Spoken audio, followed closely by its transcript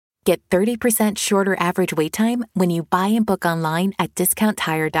Get 30% shorter average wait time when you buy and book online at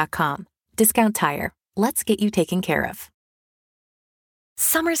DiscountTire.com. Discount Tire. Let's get you taken care of.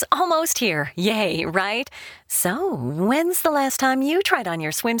 Summer's almost here. Yay, right? So, when's the last time you tried on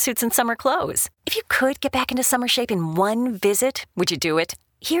your swimsuits and summer clothes? If you could get back into summer shape in one visit, would you do it?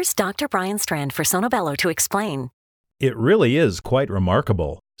 Here's Dr. Brian Strand for Sonobello to explain. It really is quite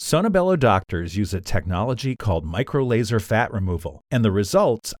remarkable. Sonobello doctors use a technology called microlaser fat removal, and the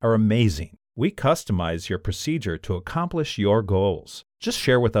results are amazing. We customize your procedure to accomplish your goals. Just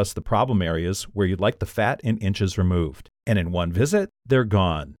share with us the problem areas where you'd like the fat in inches removed. And in one visit, they're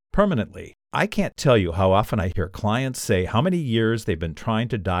gone, permanently. I can't tell you how often I hear clients say how many years they've been trying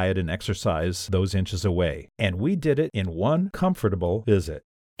to diet and exercise those inches away. And we did it in one comfortable visit.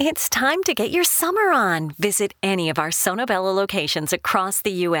 It's time to get your summer on. Visit any of our Sonobello locations across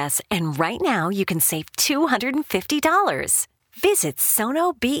the U.S. and right now you can save $250. Visit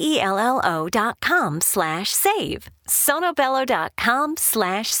sonobello.com/save.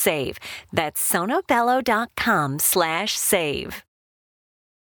 Sonobello.com/save. That's sonobello.com/save.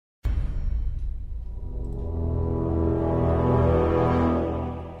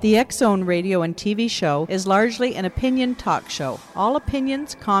 The X-Zone radio and TV show is largely an opinion talk show. All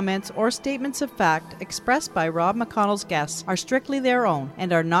opinions, comments, or statements of fact expressed by Rob McConnell's guests are strictly their own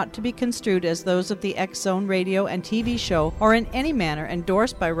and are not to be construed as those of the X-Zone radio and TV show or in any manner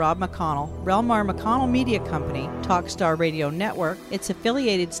endorsed by Rob McConnell, Relmar McConnell Media Company, Talkstar Radio Network, its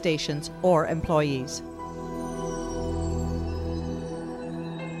affiliated stations, or employees.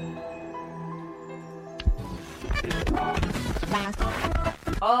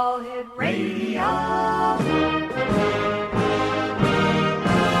 All Hit Radio.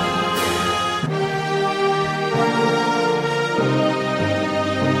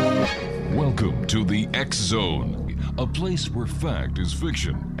 Welcome to the X Zone, a place where fact is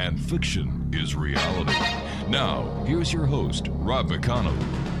fiction and fiction is reality. Now, here's your host, Rob McConnell.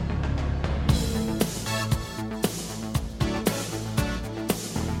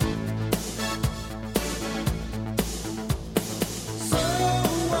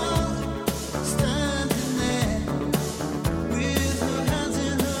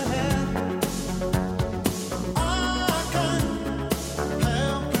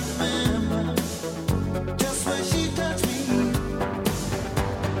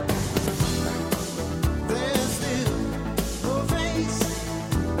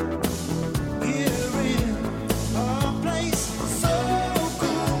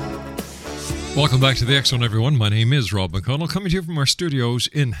 Welcome back to the X-Zone, everyone. My name is Rob McConnell, coming to you from our studios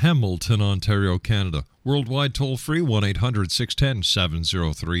in Hamilton, Ontario, Canada. Worldwide toll-free,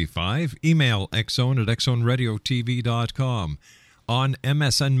 1-800-610-7035. Email xzone@xzoneradiotv.com. On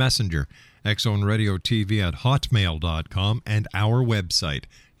MSN Messenger, xzoneradiotv@hotmail.com. And our website,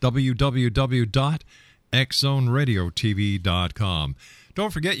 www.xzoneradiotv.com.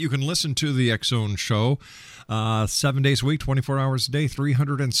 Don't forget, you can listen to the X-Zone show 7 days a week, 24 hours a day,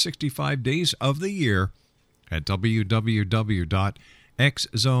 365 days of the year at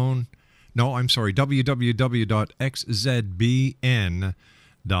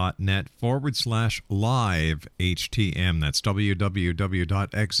www.xzbn.net/live HTM. That's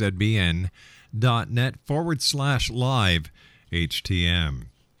www.xzbn.net/live HTM.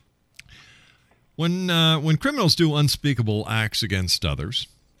 When criminals do unspeakable acts against others,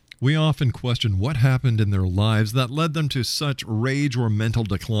 we often question what happened in their lives that led them to such rage or mental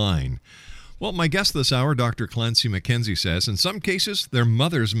decline. Well, my guest this hour, Dr. Clancy McKenzie, says in some cases their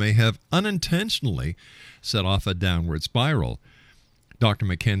mothers may have unintentionally set off a downward spiral. Dr.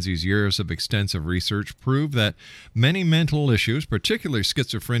 McKenzie's years of extensive research prove that many mental issues, particularly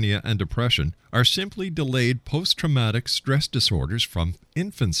schizophrenia and depression, are simply delayed post-traumatic stress disorders from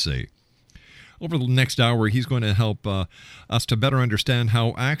infancy. Over the next hour, he's going to help us to better understand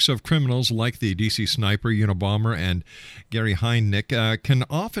how acts of criminals like the DC sniper, Unabomber, and Gary Heinick can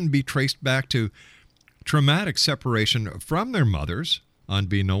often be traced back to traumatic separation from their mothers,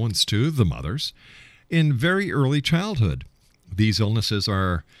 unbeknownst to the mothers, in very early childhood. These illnesses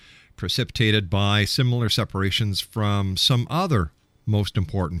are precipitated by similar separations from some other most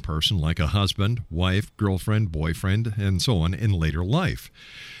important person, like a husband, wife, girlfriend, boyfriend, and so on in later life.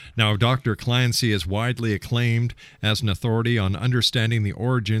 Now, Dr. Clancy is widely acclaimed as an authority on understanding the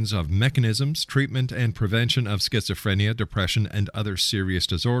origins of mechanisms, treatment, and prevention of schizophrenia, depression, and other serious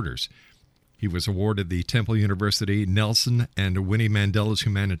disorders. He was awarded the Temple University Nelson and Winnie Mandela's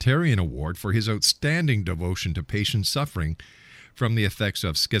Humanitarian Award for his outstanding devotion to patients suffering from the effects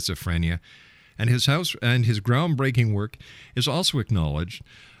of schizophrenia, and his groundbreaking work is also acknowledged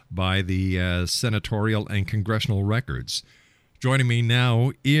by the senatorial and congressional records. Joining me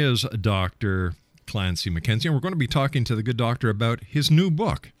now is Dr. Clancy McKenzie, and we're going to be talking to the good doctor about his new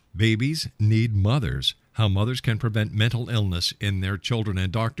book, Babies Need Mothers, How Mothers Can Prevent Mental Illness in Their Children.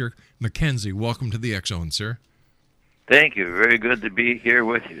 And Dr. McKenzie, welcome to the X Zone, sir. Thank you. Very good to be here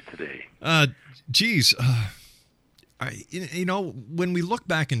with you today. When we look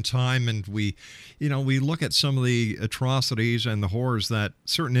back in time and we look at some of the atrocities and the horrors that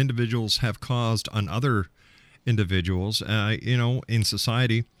certain individuals have caused on other individuals, in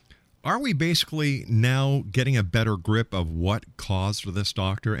society, are we basically now getting a better grip of what caused this,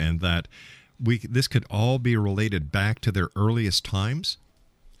 doctor, and that this could all be related back to their earliest times?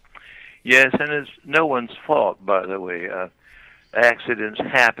 Yes, and it's no one's fault, by the way. Accidents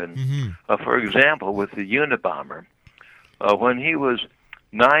happen. Mm-hmm. For example, with the Unabomber, when he was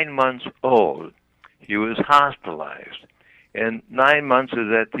 9 months old, he was hospitalized. And 9 months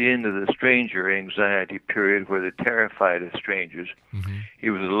is at the end of the stranger anxiety period where they're terrified of strangers. Mm-hmm. He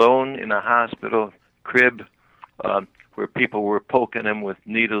was alone in a hospital crib where people were poking him with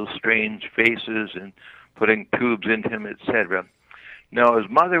needles, strange faces, and putting tubes into him, etc. Now, his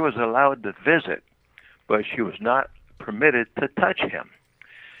mother was allowed to visit, but she was not permitted to touch him.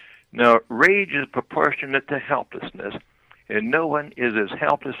 Now, rage is proportionate to helplessness, and no one is as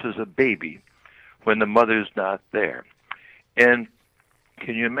helpless as a baby when the mother's not there. And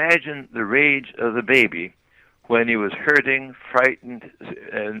can you imagine the rage of the baby when he was hurting, frightened,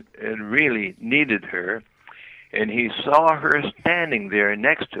 and really needed her, and he saw her standing there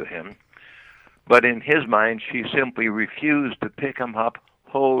next to him, but in his mind, she simply refused to pick him up,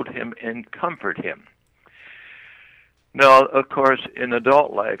 hold him, and comfort him. Now, of course, in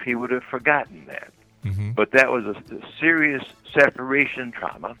adult life, he would have forgotten that. Mm-hmm. But that was a serious separation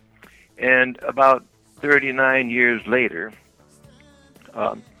trauma. And about 39 years later,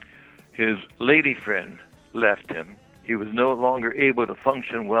 his lady friend left him. He was no longer able to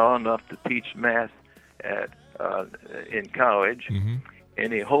function well enough to teach math in college. Mm-hmm.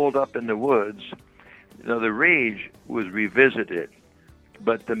 And he holed up in the woods. Now, the rage was revisited,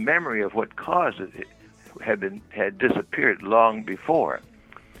 but the memory of what caused it had disappeared long before.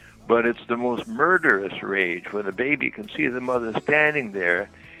 But it's the most murderous rage when the baby can see the mother standing there,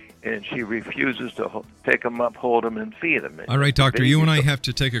 and she refuses to pick him up, hold him, and feed him. All right, doctor, you and I have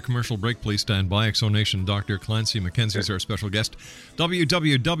to take a commercial break. Please stand by. Exonation Dr. Clancy McKenzie is our special guest.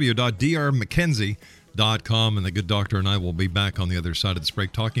 www.drmckenzie.com, and the good doctor and I will be back on the other side of this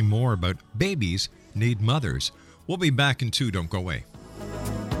break talking more about babies need mothers. We'll be back in 2. Don't go away.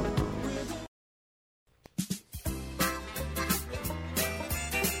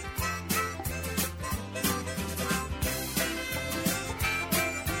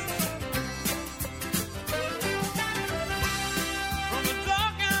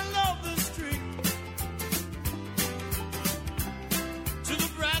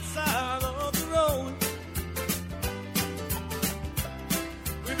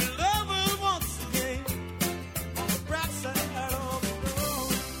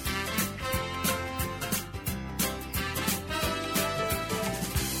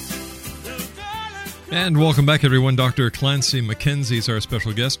 And welcome back, everyone. Dr. Clancy McKenzie is our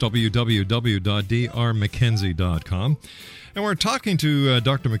special guest, www.drmckenzie.com. And we're talking to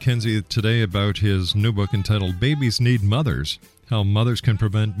Dr. McKenzie today about his new book entitled Babies Need Mothers, How Mothers Can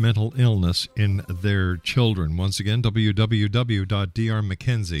Prevent Mental Illness in Their Children. Once again,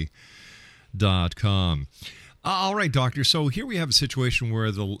 www.drmckenzie.com. All right, doctor. So here we have a situation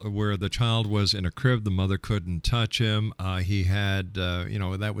where the child was in a crib. The mother couldn't touch him. He had,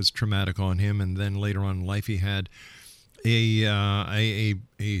 that was traumatic on him. And then later on in life, he had a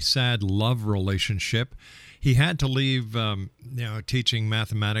sad love relationship. He had to leave, teaching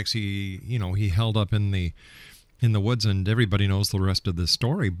mathematics. He held up in the woods, and everybody knows the rest of the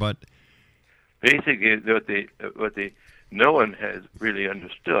story. But basically, what no one has really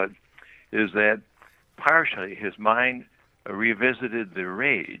understood is that partially his mind revisited the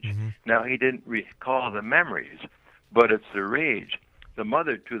rage. Mm-hmm. Now, he didn't recall the memories, but it's the rage. The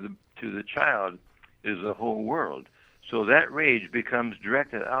mother to the child is the whole world. So that rage becomes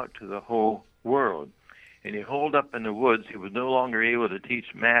directed out to the whole world. And he holed up in the woods. He was no longer able to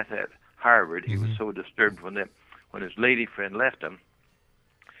teach math at Harvard. He was so disturbed when his lady friend left him.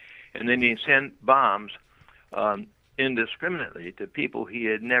 And then he sent bombs indiscriminately to people he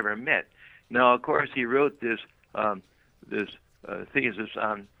had never met. Now, of course, he wrote this thesis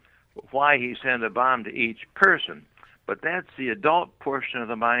on why he sent a bomb to each person, but that's the adult portion of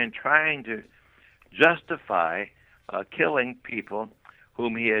the mind trying to justify killing people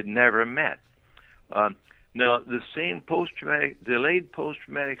whom he had never met. Now, the same delayed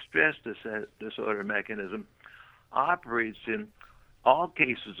post-traumatic stress disorder mechanism operates in all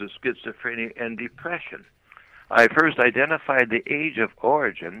cases of schizophrenia and depression. I first identified the age of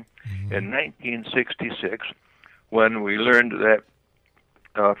origin in 1966 when we learned that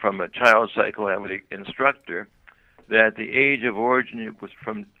from a child psychoanalytic instructor that the age of origin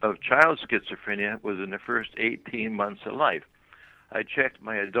of child schizophrenia was in the first 18 months of life. I checked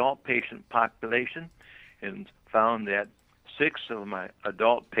my adult patient population and found that 6 of my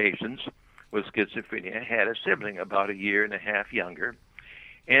adult patients with schizophrenia had a sibling about a year and a half younger,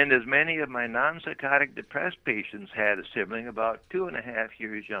 and as many of my non-psychotic depressed patients had a sibling about 2.5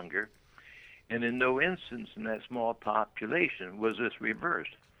 years younger, and in no instance in that small population was this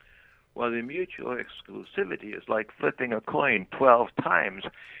reversed. Well, the mutual exclusivity is like flipping a coin 12 times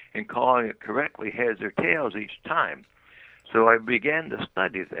and calling it correctly heads or tails each time. So I began to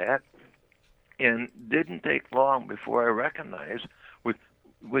study that, and didn't take long before I recognized,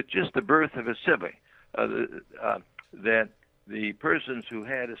 with just the birth of a sibling, that the persons who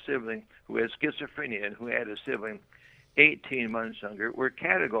had a sibling who had schizophrenia and who had a sibling 18 months younger were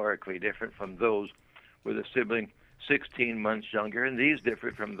categorically different from those with a sibling 16 months younger, and these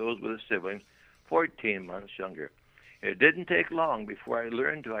differed from those with a sibling 14 months younger. It didn't take long before I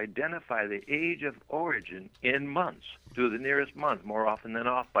learned to identify the age of origin in months, to the nearest month, more often than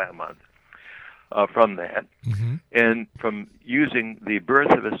off by a month, from that, and from using the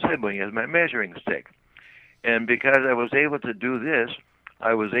birth of a sibling as my measuring stick. And because I was able to do this,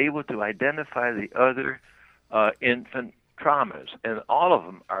 I was able to identify the other infant traumas, and all of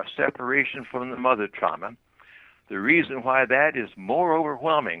them are separation from the mother trauma. The reason why that is more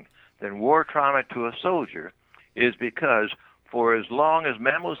overwhelming than war trauma to a soldier is because for as long as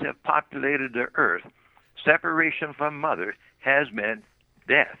mammals have populated the earth, separation from mother has meant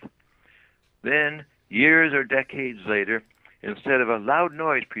death. Then, years or decades later, instead of a loud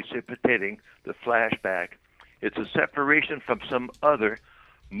noise precipitating the flashback, it's a separation from some other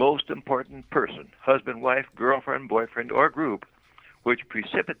most important person, husband, wife, girlfriend, boyfriend, or group, which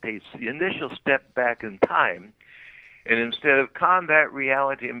precipitates the initial step back in time. And instead of combat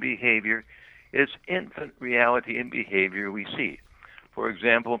reality and behavior, it's infant reality and behavior we see. For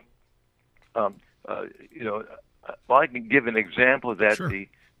example, I can give an example that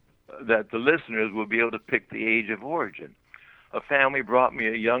that the listeners will be able to pick the age of origin. A family brought me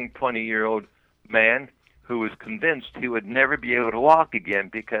a young 20-year-old man who was convinced he would never be able to walk again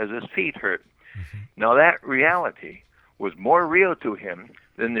because his feet hurt. Now that reality was more real to him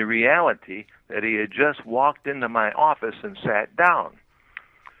than the reality that he had just walked into my office and sat down.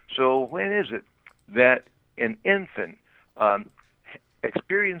 So when is it that an infant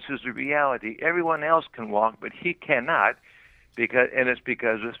experiences the reality everyone else can walk, but he cannot, and it's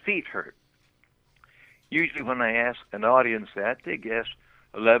because his feet hurt? Usually when I ask an audience that, they guess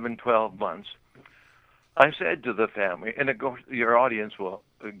 11, 12 months. I said to the family, and your audience will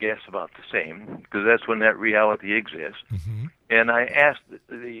guess about the same, because that's when that reality exists. And I asked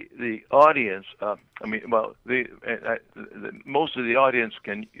the audience, most of the audience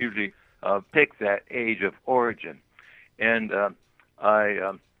can usually pick that age of origin. And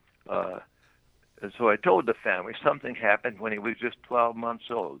so I told the family something happened when he was just 12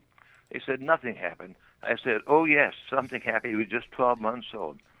 months old. They said nothing happened. I said, oh yes, something happened. He was just 12 months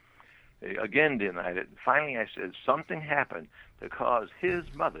old. They again denied it. Finally, I said something happened to cause his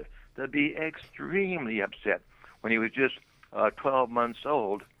mother to be extremely upset when he was just 12 months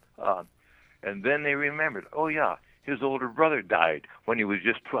old. And then they remembered, oh yeah, his older brother died when he was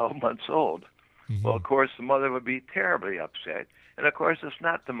just 12 months old. Well, of course, the mother would be terribly upset. And of course, it's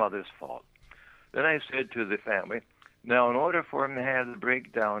not the mother's fault. Then I said to the family, now in order for him to have the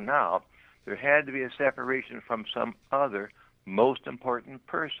breakdown now, there had to be a separation from some other most important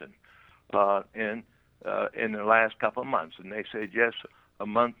person in the last couple of months. And they said, yes, a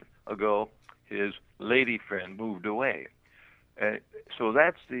month ago, his lady friend moved away. So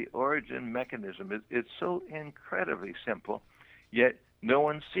that's the origin mechanism. It's so incredibly simple, yet no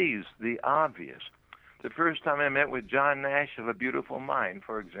one sees the obvious. The first time I met with John Nash of A Beautiful Mind,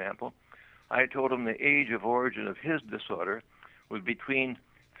 for example, I told him the age of origin of his disorder was between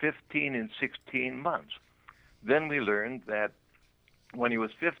 15 and 16 months. Then we learned that when he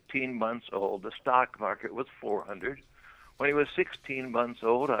was 15 months old, the stock market was 400. When he was 16 months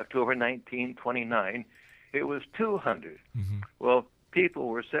old, October 1929, it was 200. Well, people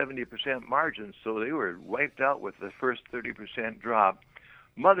were 70% margins, so they were wiped out with the first 30% drop.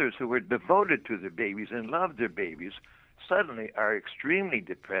 Mothers who were devoted to their babies and loved their babies suddenly are extremely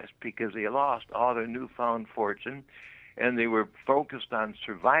depressed because they lost all their newfound fortune, and they were focused on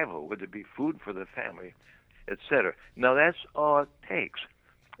survival, whether it be food for the family, etc. Now that's all it takes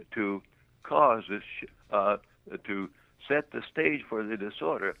to cause this, to set the stage for the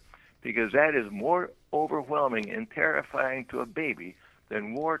disorder, because that is more overwhelming and terrifying to a baby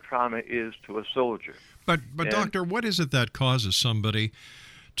than war trauma is to a soldier. But doctor, what is it that causes somebody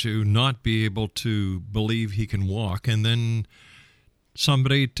to not be able to believe he can walk, and then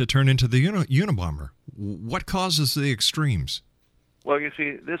somebody to turn into the Unabomber? What causes the extremes? Well, you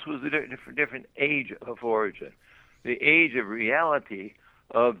see, this was a different age of origin. The age of reality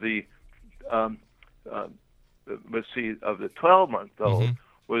of the of the 12-month-old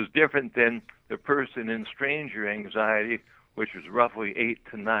was different than the person in stranger anxiety, which was roughly 8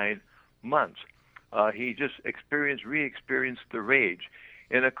 to 9 months. He just re-experienced the rage.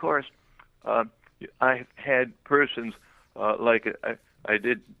 And of course, I had persons I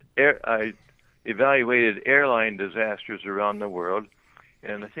evaluated airline disasters around the world,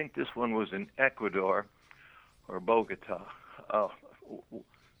 and I think this one was in Ecuador or Bogota,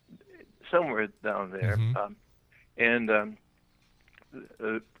 somewhere down there.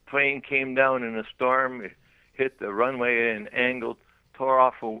 The plane came down in a storm, it hit the runway at an angle, tore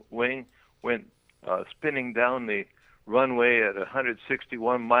off a wing, went spinning down the runway at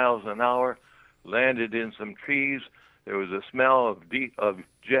 161 miles an hour, landed in some trees. There was a smell of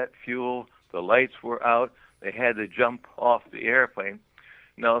jet fuel. The lights were out. They had to jump off the airplane.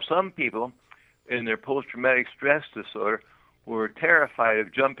 Now, some people in their post-traumatic stress disorder were terrified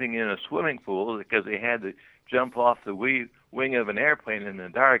of jumping in a swimming pool because they had to jump off the wing of an airplane in the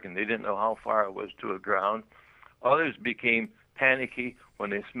dark, and they didn't know how far it was to the ground. Others became panicky when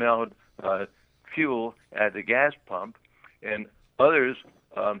they smelled fuel at the gas pump, and others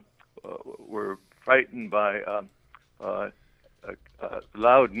were frightened by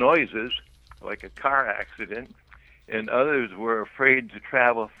loud noises like a car accident, and others were afraid to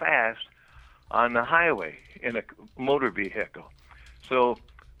travel fast on the highway in a motor vehicle. So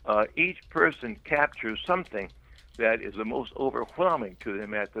each person captures something that is the most overwhelming to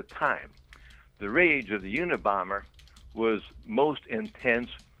them at the time. The rage of the Unabomber was most intense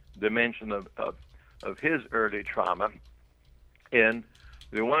dimension of his early trauma, and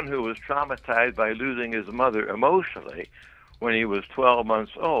the one who was traumatized by losing his mother emotionally when he was 12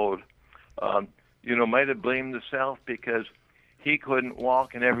 months old, might have blamed himself because he couldn't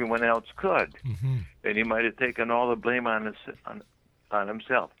walk and everyone else could, and he might have taken all the blame on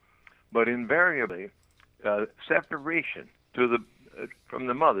himself. But invariably, separation from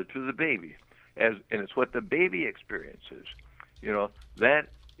the mother to the baby, and it's what the baby experiences. That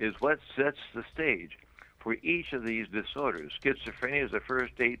is what sets the stage for each of these disorders. Schizophrenia is the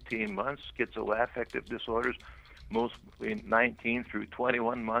first 18 months. Schizoaffective disorders, mostly 19 through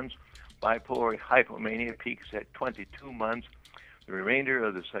 21 months. Bipolar hypomania peaks at 22 months. The remainder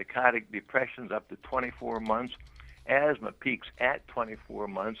of the psychotic depressions up to 24 months. Asthma peaks at 24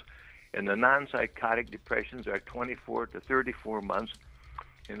 months. And the non-psychotic depressions are 24 to 34 months.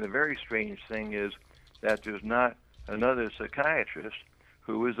 And the very strange thing is that there's not another psychiatrist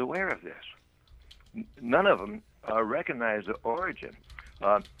who is aware of this. None of them recognize the origin.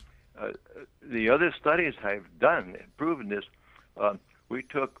 The other studies I've done have proven this. We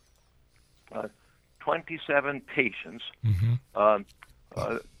took 27 patients.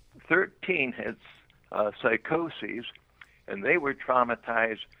 13 had psychoses, and they were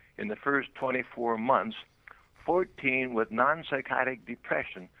traumatized in the first 24 months. 14 with non-psychotic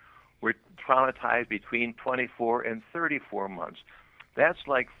depression were traumatized between 24 and 34 months. That's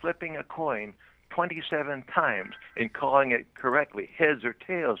like flipping a coin 27 times and calling it correctly, heads or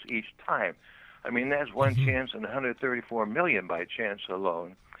tails each time. I mean, that's one chance in 134 million by chance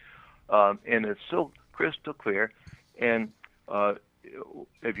alone. And it's so crystal clear. And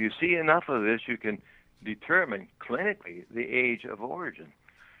if you see enough of this, you can determine clinically the age of origin.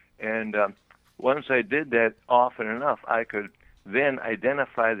 And once I did that often enough, I could then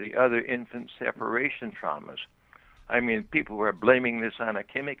identify the other infant separation traumas. I mean, people were blaming this on a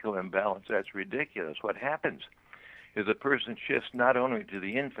chemical imbalance. That's ridiculous. What happens is a person shifts not only to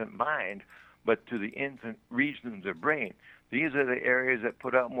the infant mind, but to the infant regions of the brain. These are the areas that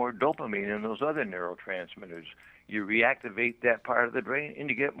put out more dopamine than those other neurotransmitters. You reactivate that part of the brain, and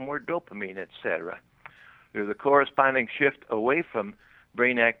you get more dopamine, etc. There's a corresponding shift away from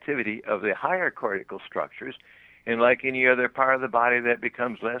brain activity of the higher cortical structures, and like any other part of the body that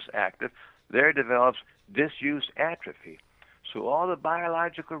becomes less active, there develops disuse atrophy. So all the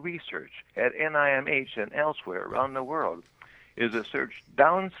biological research at NIMH and elsewhere around the world is a search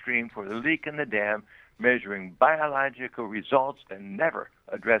downstream for the leak in the dam, measuring biological results and never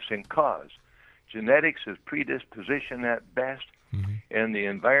addressing cause. Genetics is predisposition at best, and the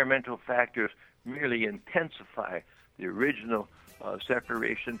environmental factors merely intensify the original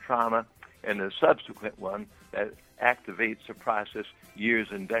separation trauma and a subsequent one that activates the process years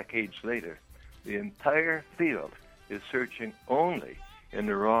and decades later. The entire field is searching only in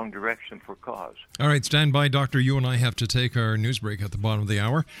the wrong direction for cause. All right, stand by, Doctor. You and I have to take our news break at the bottom of the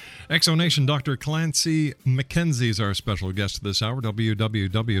hour. Exonation, Dr. Clancy McKenzie is our special guest this hour,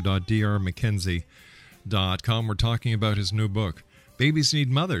 www.drmckenzie.com. We're talking about his new book, Babies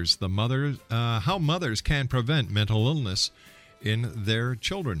Need Mothers, how mothers can prevent mental illness in their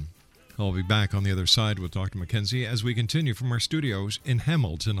children. I'll be back on the other side with Dr. McKenzie as we continue from our studios in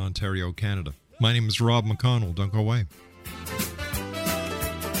Hamilton, Ontario, Canada. My name is Rob McConnell. Don't go away.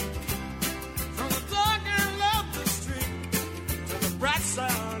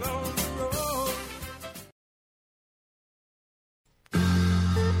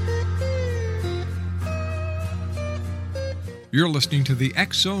 You're listening to the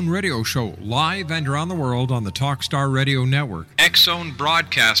X-Zone Radio Show, live and around the world on the Talkstar Radio Network, X-Zone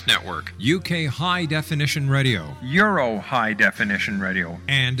Broadcast Network, UK High Definition Radio, Euro High Definition Radio,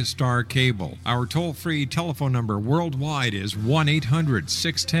 and Star Cable. Our toll-free telephone number worldwide is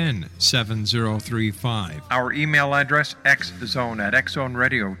 1-800-610-7035. Our email address,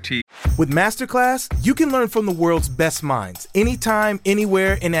 xzone@xzoneradio.tv. With Masterclass, you can learn from the world's best minds, anytime,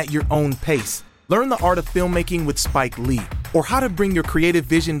 anywhere, and at your own pace. Learn the art of filmmaking with Spike Lee, or how to bring your creative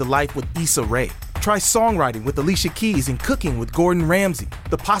vision to life with Issa Rae. Try songwriting with Alicia Keys and cooking with Gordon Ramsay.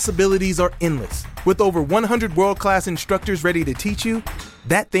 The possibilities are endless. With over 100 world-class instructors ready to teach you,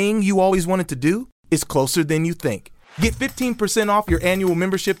 that thing you always wanted to do is closer than you think. Get 15% off your annual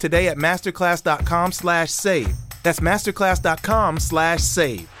membership today at masterclass.com/save. That's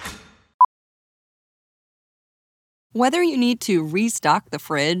masterclass.com/save. Whether you need to restock the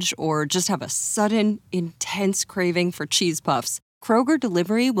fridge or just have a sudden, intense craving for cheese puffs, Kroger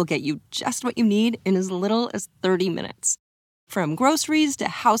Delivery will get you just what you need in as little as 30 minutes. From groceries to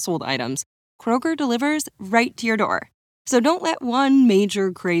household items, Kroger delivers right to your door. So don't let one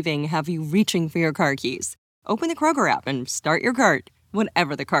major craving have you reaching for your car keys. Open the Kroger app and start your cart,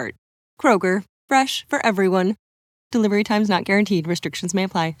 whatever the cart. Kroger, fresh for everyone. Delivery times not guaranteed. Restrictions may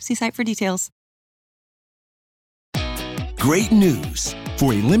apply. See site for details. Great news.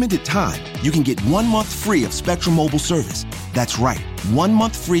 For a limited time, you can get 1 month free of Spectrum Mobile service. That's right, 1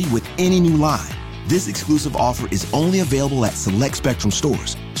 month free with any new line. This exclusive offer is only available at select Spectrum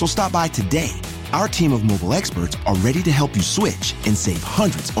stores, so stop by today. Our team of mobile experts are ready to help you switch and save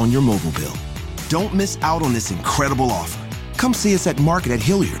hundreds on your mobile bill. Don't miss out on this incredible offer. Come see us at Market at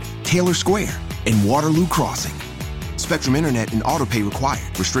Hilliard, Taylor Square, and Waterloo Crossing. Spectrum Internet and autopay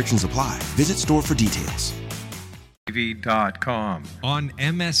required. Restrictions apply. Visit store for details. TV.com, on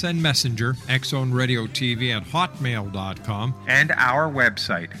MSN Messenger, X-Zone Radio TV at hotmail.com, and our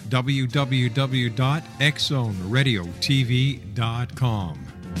website, www.xzoneradiotv.com.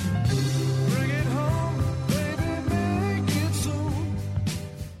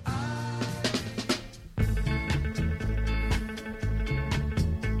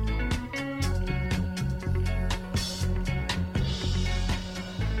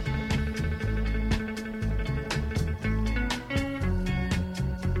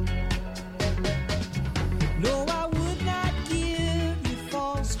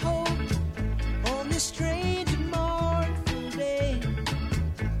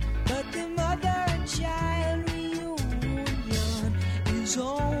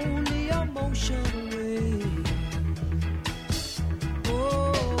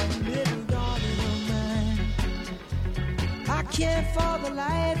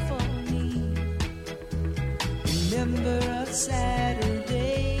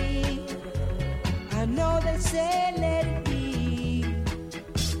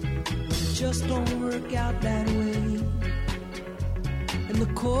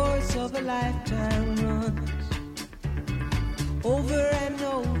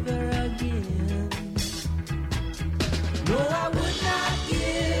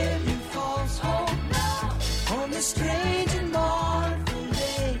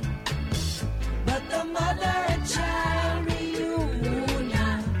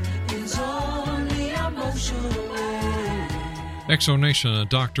 Exonation,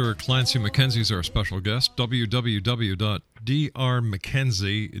 Dr. Clancy McKenzie is our special guest.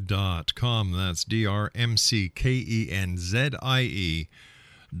 www.drmckenzie.com. That's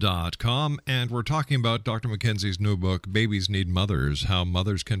drmckenzie.com. And we're talking about Dr. McKenzie's new book, Babies Need Mothers, How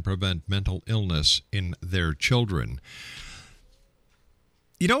Mothers Can Prevent Mental Illness in Their Children.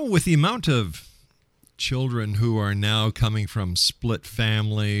 You know, with the amount of children who are now coming from split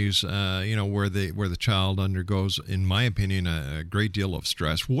families, where the child undergoes, in my opinion, a great deal of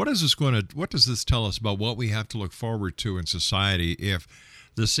stress. What does this tell us about what we have to look forward to in society if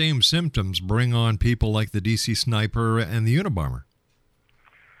the same symptoms bring on people like the DC Sniper and the Unabomber.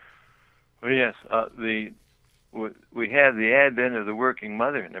 Well, yes, we have the advent of the working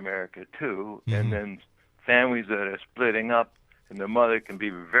mother in America too, and then families that are splitting up, and the mother can be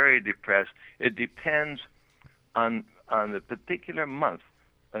very depressed. It depends on the particular month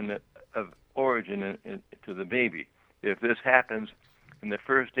of origin to the baby. If this happens in the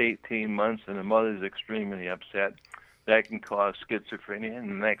first 18 months and the mother is extremely upset, that can cause schizophrenia. In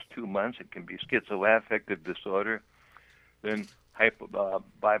the next 2 months, it can be schizoaffective disorder, then bipolar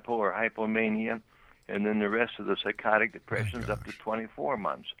hypomania, and then the rest of the psychotic depressions up to 24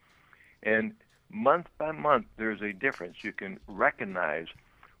 months. And month by month, there's a difference. You can recognize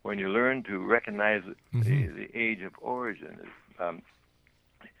when you learn to recognize the age of origin,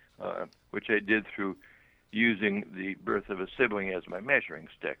 which I did through using the birth of a sibling as my measuring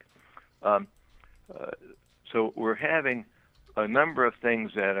stick. So we're having a number of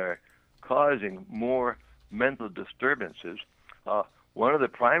things that are causing more mental disturbances. One of the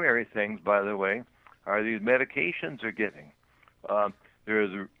primary things, by the way, are these medications are giving.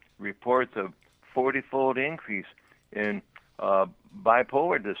 There's reports of 40-fold increase in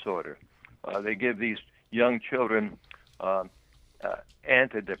bipolar disorder. They give these young children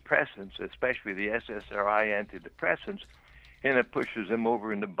antidepressants, especially the SSRI antidepressants, and it pushes them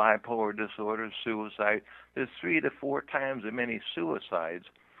over into bipolar disorder, suicide. There's 3 to 4 times as many suicides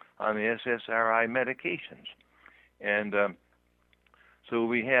on the SSRI medications. And so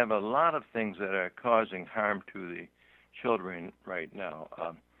we have a lot of things that are causing harm to the children right now.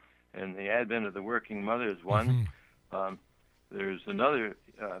 And the advent of the working mother is one. There's another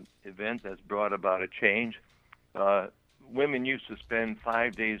event that's brought about a change. Women used to spend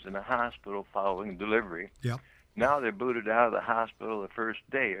 5 days in the hospital following delivery. Yep. Now they're booted out of the hospital the first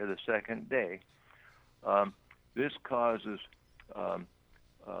day or the second day. This causes a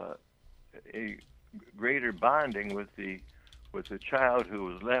greater bonding with the child who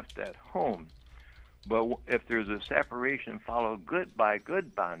was left at home. But if there's a separation followed by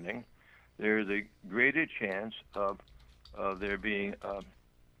good bonding, there's a greater chance of there being a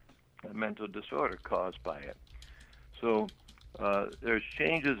mental disorder caused by it. So there's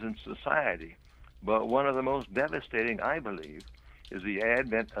changes in society, but one of the most devastating, I believe, is the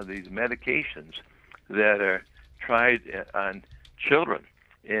advent of these medications that are tried on children,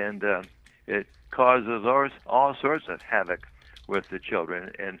 and it causes all sorts of havoc with the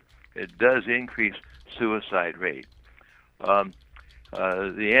children, and it does increase suicide rate. The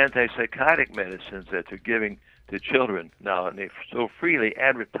antipsychotic medicines that they're giving to children now, and they so freely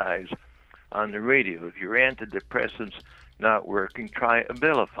advertise on the radio, if your antidepressant's not working, try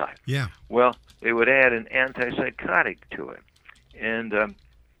Abilify. Yeah. Well, they would add an antipsychotic to it. And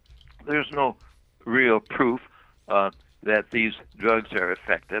there's no real proof that these drugs are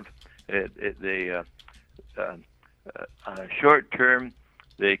effective. On a short term,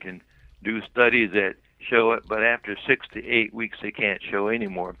 they can do studies that show it, but after 6 to 8 weeks, they can't show any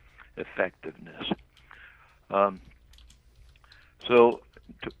more effectiveness.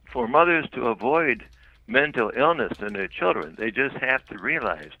 For mothers to avoid mental illness in their children, they just have to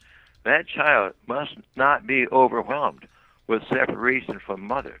realize that child must not be overwhelmed with separation from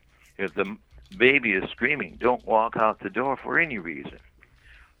mother. If the baby is screaming, don't walk out the door for any reason.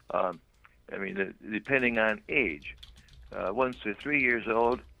 Depending on age. Once they're 3 years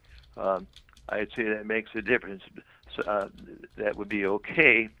old, I'd say that makes a difference. That would be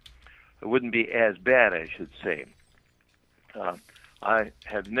okay. It wouldn't be as bad, I should say. I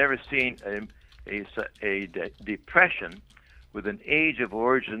have never seen a depression with an age of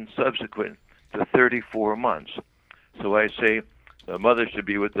origin subsequent to 34 months. So I say the mother should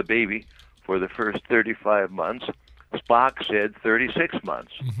be with the baby for the first 35 months. Spock said 36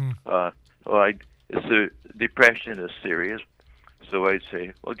 months. The depression is serious, so I'd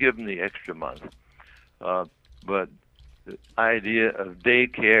say, well, give them the extra month. But the idea of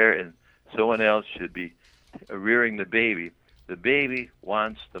daycare and someone else should be rearing the baby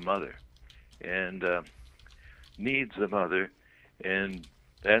wants the mother and needs the mother, and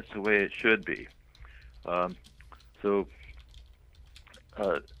that's the way it should be. For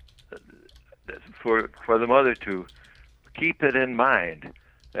the mother to keep it in mind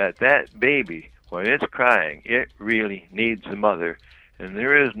that baby, when it's crying, it really needs the mother, and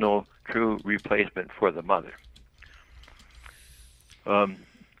there is no true replacement for the mother.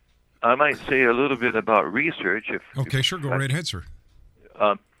 I might say a little bit about research. Okay, sure. Go right ahead, sir.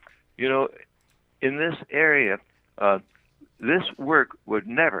 In this area, this work would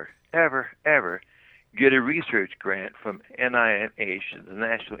never, ever, ever get a research grant from NIMH, the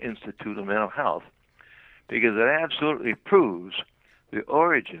National Institute of Mental Health, because it absolutely proves the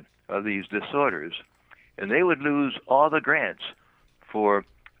origin of these disorders, and they would lose all the grants for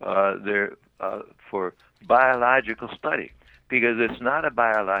for biological study, because it's not a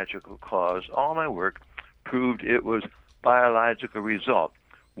biological cause. All my work proved it was biological result.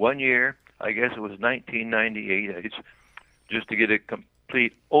 One year, I guess it was 1998, just to get a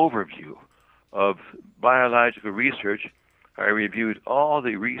complete overview of biological research, I reviewed all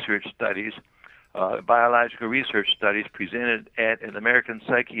the research studies, biological research studies presented at an American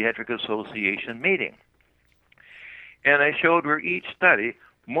Psychiatric Association meeting. And I showed where each study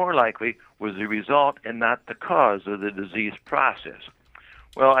more likely was the result and not the cause of the disease process.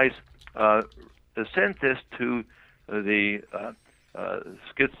 Well, I sent this to the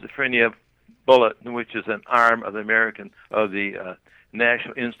Schizophrenia Bulletin, which is an arm of the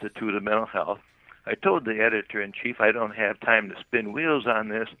National Institute of Mental Health. I told the editor-in-chief I don't have time to spin wheels on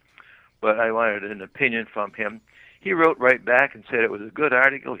this, but I wanted an opinion from him. He wrote right back and said it was a good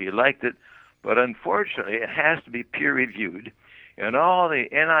article, he liked it, but unfortunately it has to be peer-reviewed, and all the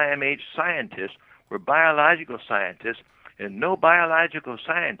NIMH scientists were biological scientists, and no biological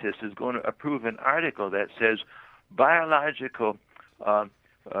scientist is going to approve an article that says biological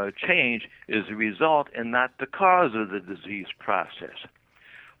change is the result and not the cause of the disease process.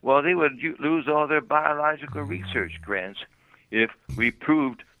 Well, they would lose all their biological research grants if we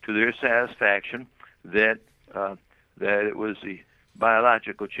proved to their satisfaction that it was the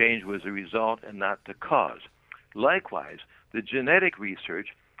biological change was the result and not the cause. Likewise, the genetic research,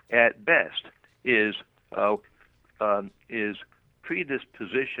 at best, is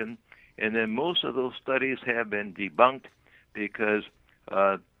predisposition, and then most of those studies have been debunked because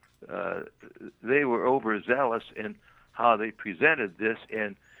they were overzealous in how they presented this,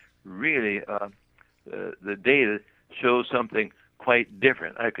 and really the data shows something quite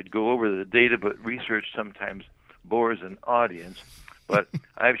different. I could go over the data, but research sometimes bores an audience. But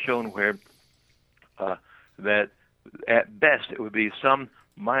I've shown where that at best it would be some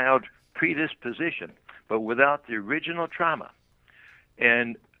mild predisposition, but without the original trauma.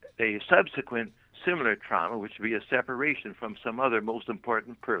 And a subsequent similar trauma, which would be a separation from some other most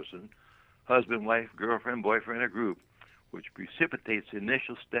important person, husband, wife, girlfriend, boyfriend, or group, which precipitates the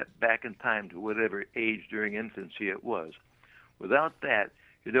initial step back in time to whatever age during infancy it was. Without that,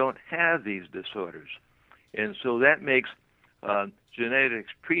 you don't have these disorders. And so that makes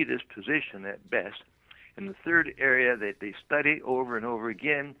genetics predisposition at best. And the third area that they study over and over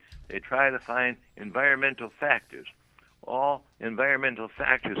again, they try to find environmental factors. All environmental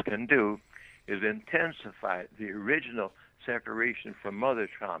factors can do is intensify the original separation from mother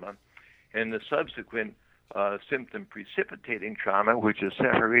trauma and the subsequent symptom precipitating trauma, which is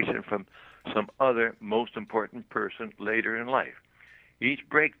separation from some other most important person later in life. Each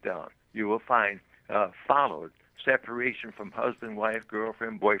breakdown you will find followed separation from husband, wife,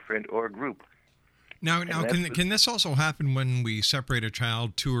 girlfriend, boyfriend, or group. Now, can this also happen when we separate a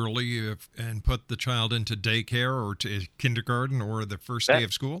child too early and put the child into daycare or to kindergarten or the first day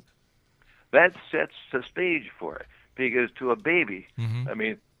of school? That sets the stage for it, because to a baby, I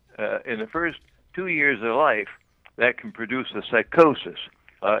mean, in the first 2 years of life, that can produce a psychosis.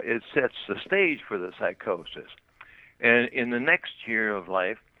 It sets the stage for the psychosis. And in the next year of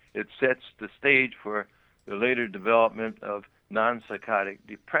life, it sets the stage for the later development of non-psychotic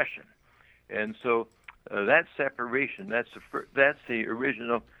depression. And so that separation, that's the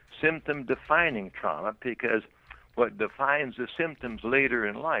original symptom-defining trauma, because what defines the symptoms later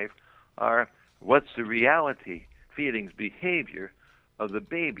in life are what's the reality, feelings, behavior of the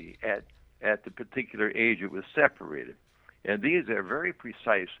baby at the particular age it was separated. And these are very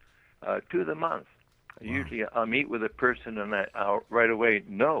precise to the month. Wow. Usually I'll meet with a person and I'll right away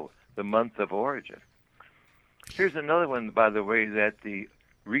know the month of origin. Here's another one, by the way, that the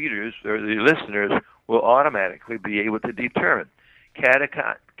readers or the listeners will automatically be able to determine.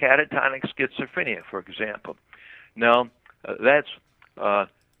 Catatonic schizophrenia, for example. Now, that's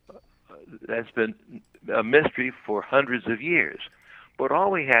been a mystery for hundreds of years. But all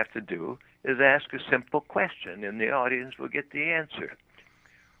we have to do is ask a simple question, and the audience will get the answer.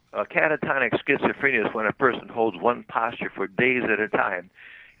 Catatonic schizophrenia is when a person holds one posture for days at a time,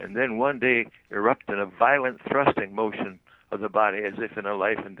 and then one day erupt in a violent thrusting motion of the body as if in a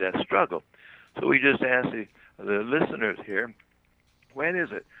life and death struggle. So we just ask the listeners here, when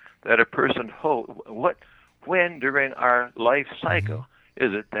is it that a person when during our life cycle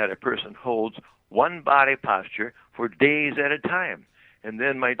is it that a person holds one body posture for days at a time and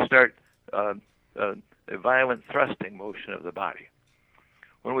then might start a violent thrusting motion of the body?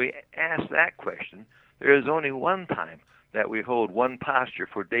 When we ask that question, there is only one time that we hold one posture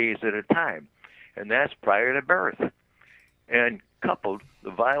for days at a time, and that's prior to birth. And coupled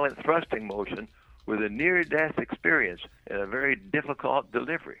the violent thrusting motion with a near-death experience and a very difficult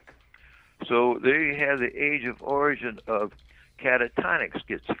delivery. So there you have the age of origin of catatonic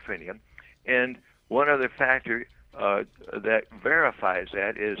schizophrenia. And one other factor that verifies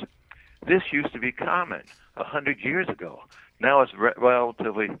that is this used to be common 100 years ago. Now it's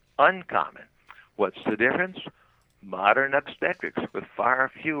relatively uncommon. What's the difference? Modern obstetrics with far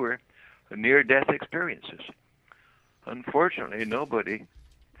fewer near-death experiences. Unfortunately, nobody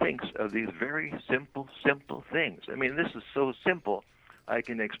thinks of these very simple things. I mean, this is so simple, I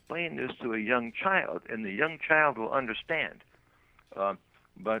can explain this to a young child, and the young child will understand.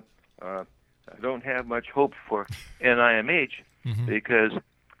 But I don't have much hope for NIMH because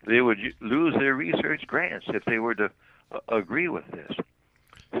they would lose their research grants if they were to agree with this.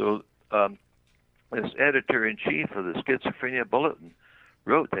 So this editor-in-chief of the Schizophrenia Bulletin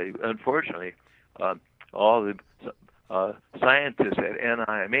wrote that, unfortunately, all the scientists at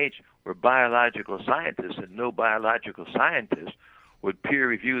NIMH were biological scientists, and no biological scientist would peer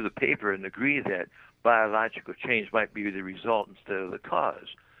review the paper and agree that biological change might be the result instead of the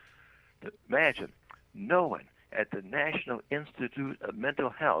cause. Imagine, no one at the National Institute of Mental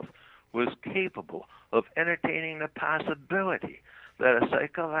Health was capable of entertaining the possibility that a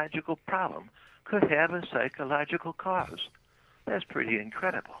psychological problem could have a psychological cause. That's pretty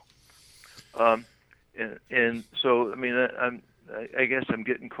incredible. And so, I mean, I guess I'm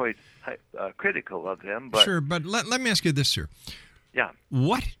getting quite critical of them. But sure, but let me ask you this, sir. Yeah.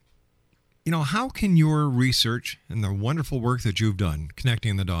 How can your research and the wonderful work that you've done,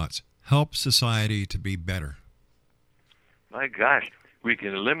 connecting the dots, help society to be better? My gosh, we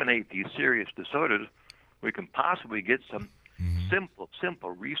can eliminate these serious disorders. We can possibly get some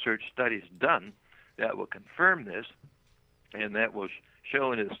simple research studies done that will confirm this, and that will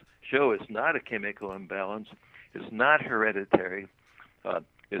show it's not a chemical imbalance, it's not hereditary,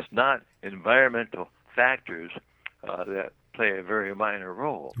 it's not environmental factors that play a very minor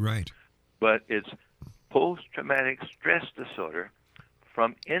role. Right. But it's post-traumatic stress disorder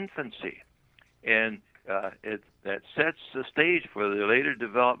from infancy, and that sets the stage for the later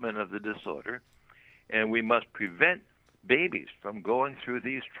development of the disorder, and we must prevent babies from going through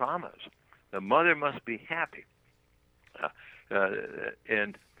these traumas. The mother must be happy,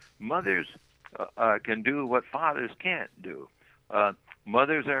 and mothers can do what fathers can't do.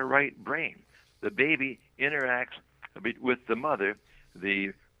 Mothers are right brain. The baby interacts with the mother.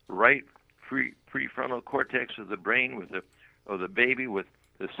 The right prefrontal cortex of the brain of the baby with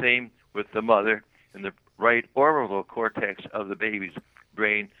the same with the mother, and the right orbital cortex of the baby's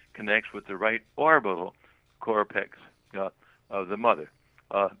brain connects with the right orbital cortex of the mother.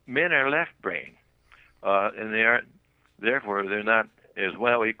 Men are left brain, and therefore they're not as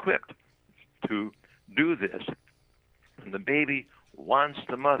well equipped to do this. And the baby wants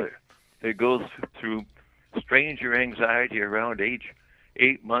the mother. It goes through stranger anxiety around age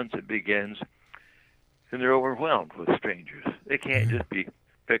 8 months. It begins, and they're overwhelmed with strangers. They can't just be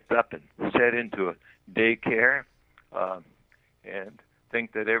picked up and set into a daycare and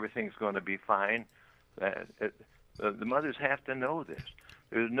think that everything's going to be fine. The mothers have to know this.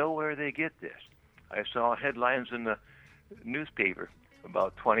 There's nowhere they get this. I saw headlines in the newspaper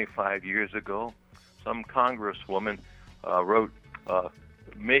about 25 years ago. Some congresswoman wrote,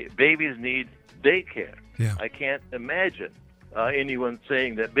 babies need daycare. Yeah. I can't imagine anyone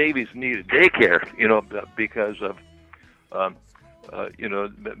saying that babies need daycare, because of,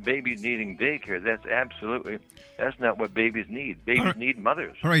 babies needing daycare. That's not what babies need. Babies need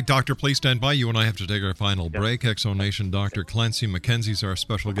mothers. All right, Doctor, please stand by. You and I have to take our final break. Exo Nation Dr. Clancy McKenzie is our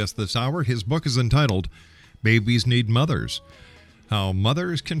special guest this hour. His book is entitled Babies Need Mothers: How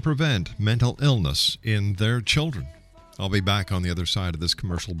Mothers Can Prevent Mental Illness in Their Children. I'll be back on the other side of this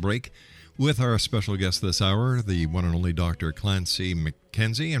commercial break with our special guest this hour, the one and only Dr. Clancy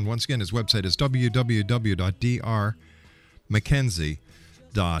McKenzie. And once again, his website is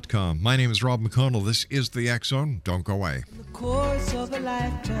www.drmckenzie.com. My name is Rob McConnell. This is the X Zone. Don't go away. The course of a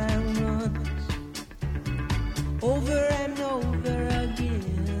lifetime runs over and over again.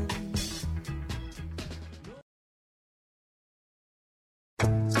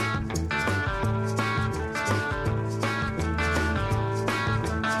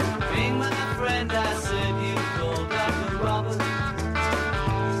 Ring my friend, I said you called Dr. Robert.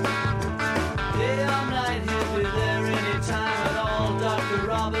 Day or night, he'll be there anytime at all. Dr.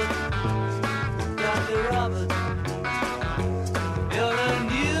 Robert, Dr. Robert. You're a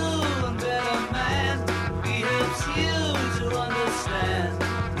new and better man. He helps you to understand.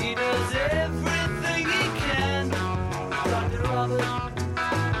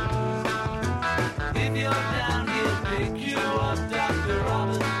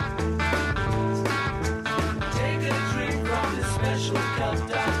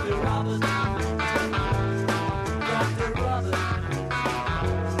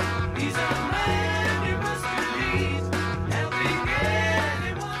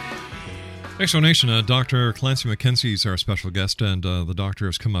 Exonation, Dr. Clancy McKenzie is our special guest, and the doctor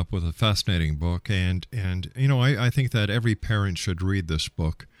has come up with a fascinating book. And you know, I think that every parent should read this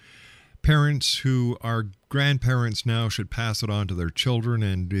book. Parents who are grandparents now should pass it on to their children.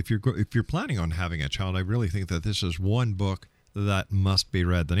 And if you're planning on having a child, I really think that this is one book that must be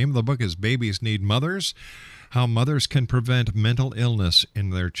read. The name of the book is Babies Need Mothers: How Mothers Can Prevent Mental Illness in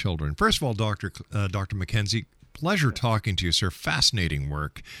Their Children. First of all, Dr. McKenzie, pleasure talking to you, sir. Fascinating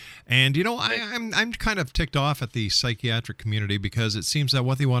work. And, you know, I'm kind of ticked off at the psychiatric community because it seems that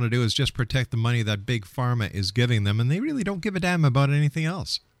what they want to do is just protect the money that Big Pharma is giving them, and they really don't give a damn about anything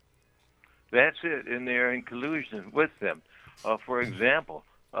else. That's it, and they're in collusion with them. For example,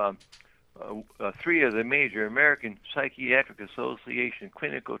 3 of the major American Psychiatric Association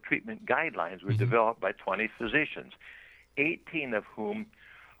clinical treatment guidelines were developed by 20 physicians, 18 of whom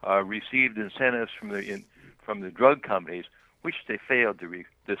received incentives from the drug companies, which they failed to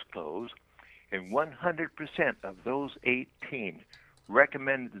disclose, and 100% of those 18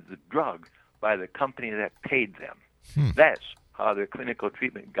 recommended the drug by the company that paid them. That's how the clinical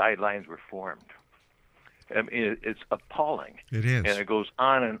treatment guidelines were formed. I mean, it's appalling. It is. And it goes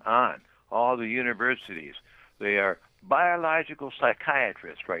on and on. All the universities, they are biological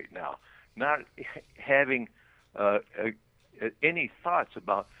psychiatrists right now, not having any thoughts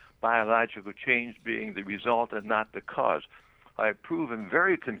about biological change being the result and not the cause. I've proven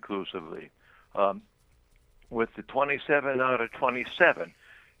very conclusively with the 27 out of 27,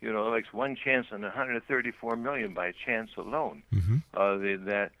 you know, like one chance in 134 million by chance alone,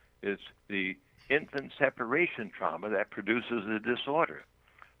 that it's the infant separation trauma that produces the disorder.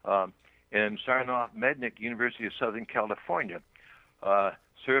 And Sarnoff-Mednick, University of Southern California,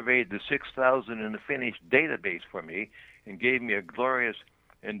 surveyed the 6,000 in the Finnish database for me and gave me a glorious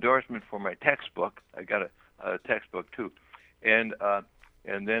endorsement for my textbook. I got a textbook too, and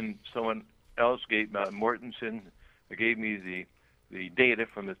then someone else gave Mortensen gave me the data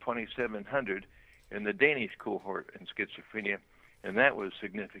from the 2,700 in the Danish cohort in schizophrenia, and that was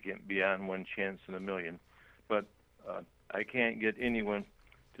significant beyond one chance in a million. But I can't get anyone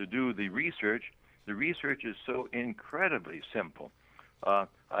to do the research. The research is so incredibly simple. I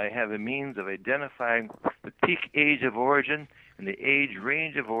have a means of identifying the peak age of origin and the age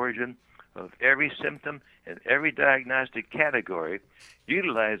range of origin of every symptom and every diagnostic category,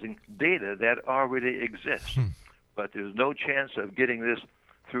 utilizing data that already exists. But there's no chance of getting this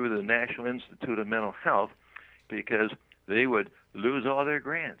through the National Institute of Mental Health because they would lose all their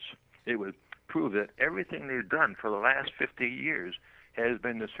grants. It would prove that everything they've done for the last 50 years has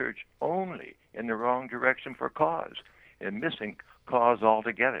been to search only in the wrong direction for cause and missing cause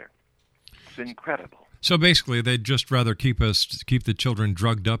altogether. It's incredible. So basically, they'd just rather keep the children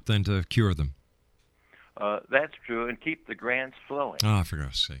drugged up than to cure them. That's true, and keep the grants flowing. Oh, for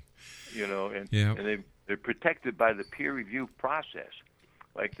God's sake. You know, and they're protected by the peer review process.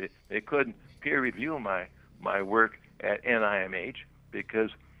 Like they couldn't peer review my work at NIMH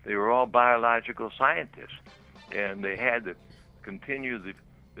because they were all biological scientists, and they had to continue the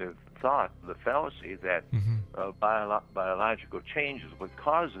thought, the fallacy that biological change is what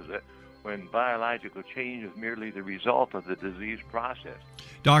causes it, when biological change is merely the result of the disease process.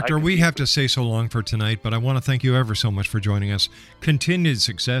 Doctor, we have to say so long for tonight, but I want to thank you ever so much for joining us. Continued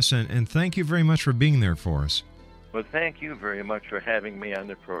success, and thank you very much for being there for us. Well, thank you very much for having me on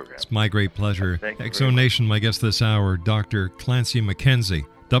the program. It's my great pleasure. Exonation, my guest this hour, Dr. Clancy McKenzie,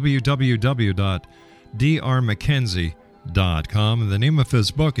 www.drmckenzie.com. And the name of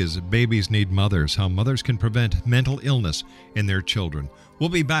his book is Babies Need Mothers: How Mothers Can Prevent Mental Illness in Their Children. We'll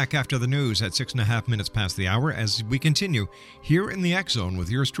be back after the news at 6.5 minutes past the hour as we continue here in the X Zone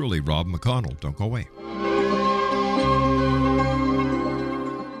with yours truly, Rob McConnell. Don't go away.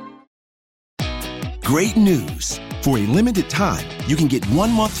 Great news! For a limited time, you can get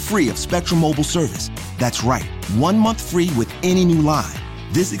 1 month free of Spectrum Mobile service. That's right, 1 month free with any new line.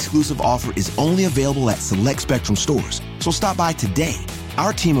 This exclusive offer is only available at select Spectrum stores, so stop by today.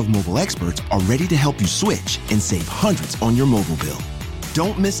 Our team of mobile experts are ready to help you switch and save hundreds on your mobile bill.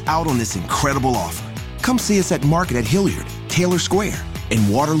 Don't miss out on this incredible offer. Come see us at Market at Hilliard, Taylor Square,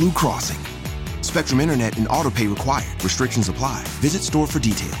 and Waterloo Crossing. Spectrum Internet and autopay required. Restrictions apply. Visit store for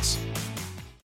details.